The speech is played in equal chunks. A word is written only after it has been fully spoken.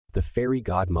the Fairy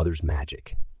Godmother's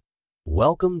magic.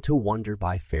 Welcome to Wonder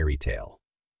by FairyTale.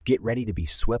 Get ready to be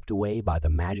swept away by the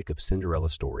magic of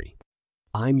Cinderella's story.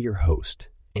 I'm your host,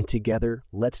 and together,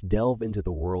 let's delve into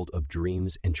the world of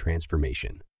dreams and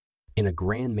transformation. In a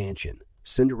grand mansion,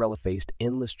 Cinderella faced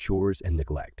endless chores and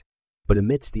neglect. But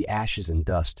amidst the ashes and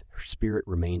dust, her spirit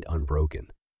remained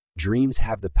unbroken. Dreams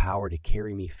have the power to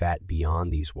carry me fat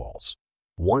beyond these walls.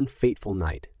 One fateful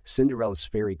night, Cinderella's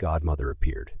fairy godmother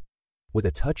appeared. With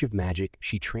a touch of magic,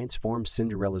 she transformed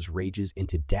Cinderella's rages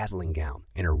into dazzling gown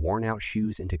and her worn-out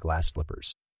shoes into glass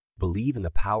slippers. Believe in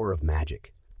the power of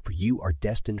magic, for you are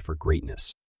destined for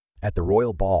greatness. At the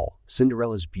royal ball,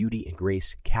 Cinderella's beauty and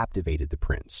grace captivated the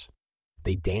prince.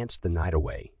 They danced the night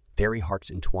away, fairy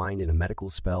hearts entwined in a magical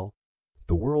spell.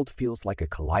 The world feels like a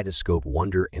kaleidoscope of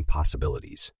wonder and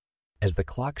possibilities. As the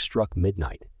clock struck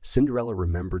midnight, Cinderella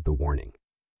remembered the warning.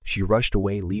 She rushed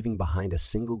away, leaving behind a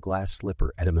single glass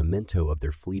slipper as a memento of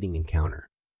their fleeting encounter.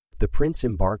 The prince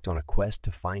embarked on a quest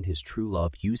to find his true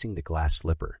love using the glass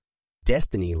slipper.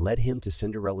 Destiny led him to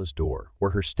Cinderella's door,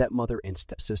 where her stepmother and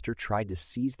stepsister tried to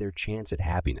seize their chance at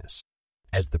happiness.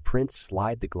 As the prince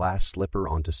slid the glass slipper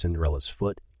onto Cinderella's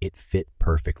foot, it fit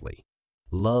perfectly.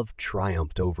 Love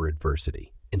triumphed over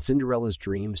adversity, and Cinderella's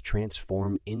dreams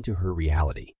transformed into her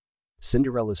reality.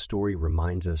 Cinderella's story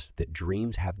reminds us that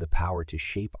dreams have the power to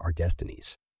shape our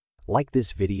destinies. Like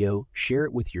this video, share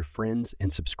it with your friends,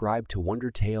 and subscribe to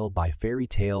WonderTale by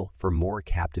FairyTale for more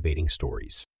captivating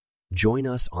stories. Join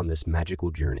us on this magical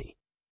journey.